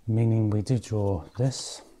 meaning we do draw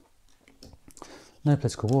this. No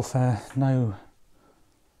political warfare, no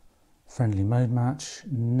friendly mode match,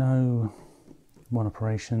 no 1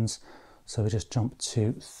 operations, so we just jump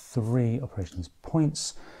to 3 operations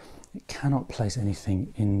points. It cannot place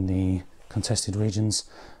anything in the contested regions,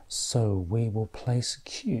 so we will place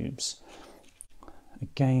cubes.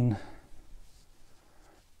 Again,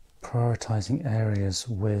 prioritizing areas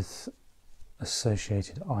with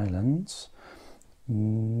associated islands,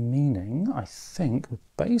 meaning I think we're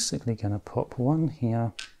basically going to pop 1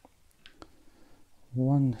 here,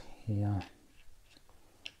 1 here,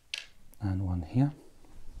 and 1 here.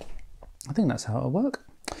 I think that's how it'll work.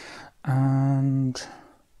 And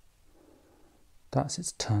that's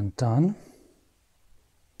its turn done.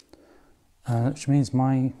 Which means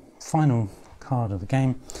my final card of the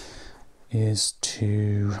game is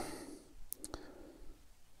to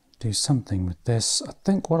do something with this. I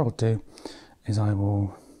think what I'll do is I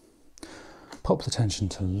will pop the tension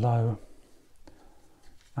to low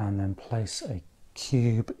and then place a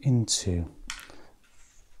cube into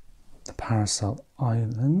the Paracel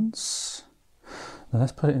Islands. Now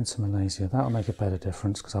let's put it into Malaysia. That'll make a better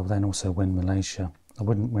difference because I'll then also win Malaysia. I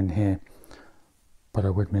wouldn't win here, but I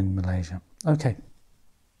would win Malaysia. Okay.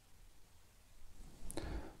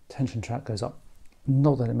 Tension track goes up.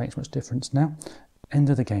 Not that it makes much difference now. End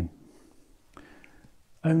of the game.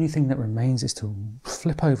 Only thing that remains is to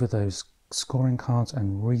flip over those scoring cards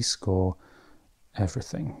and rescore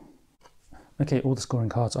everything. Okay, all the scoring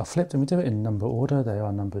cards are flipped and we do it in number order. They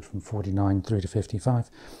are numbered from 49 through to 55.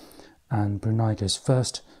 And Brunei goes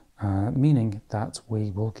first, meaning that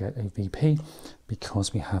we will get a VP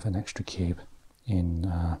because we have an extra cube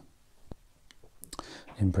in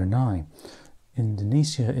Brunei.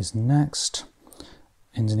 Indonesia is next.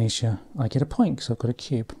 Indonesia, I get a point because I've got a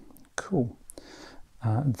cube. Cool.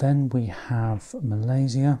 Then we have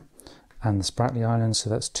Malaysia and the Spratly Islands, so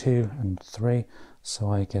that's 2 and 3.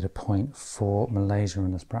 So I get a point for Malaysia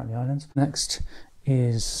and the Spratly Islands. Next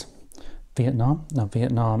is Vietnam. Now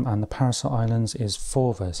Vietnam and the Paracel Islands is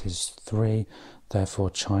 4 versus 3, therefore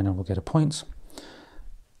China will get a point.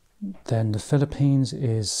 Then the Philippines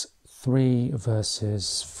is 3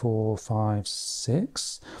 versus 4, 5,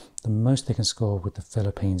 6. The most they can score with the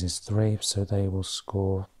Philippines is 3, so they will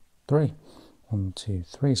score 3. 1, 2,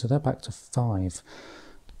 3. So they're back to 5.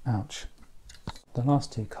 Ouch. The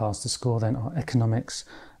last 2 cards to score then are economics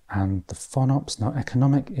and the FONOPS. Now,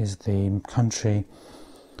 economic is the country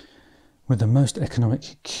with the most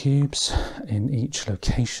economic cubes in each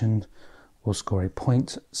location will score a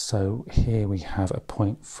point. So here we have a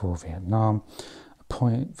point for Vietnam, a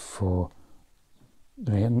point for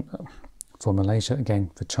Malaysia,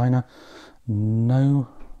 again for China. No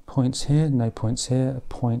points here, no points here, a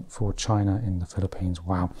point for China in the Philippines.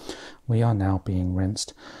 Wow, we are now being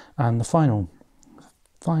rinsed. And the final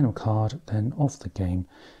card then of the game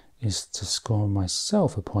is to score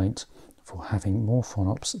myself a point for having more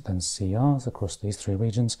FONOPs than CRs across these 3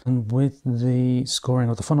 regions. And with the scoring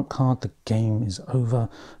of the FONOP card, the game is over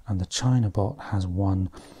and the China bot has won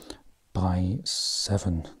by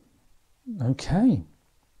 7. Okay,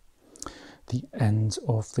 the end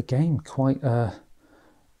of the game. Quite a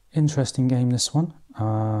interesting game, this one.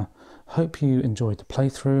 Hope you enjoyed the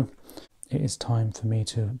playthrough. It is time for me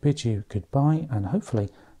to bid you goodbye and hopefully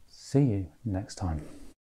see you next time.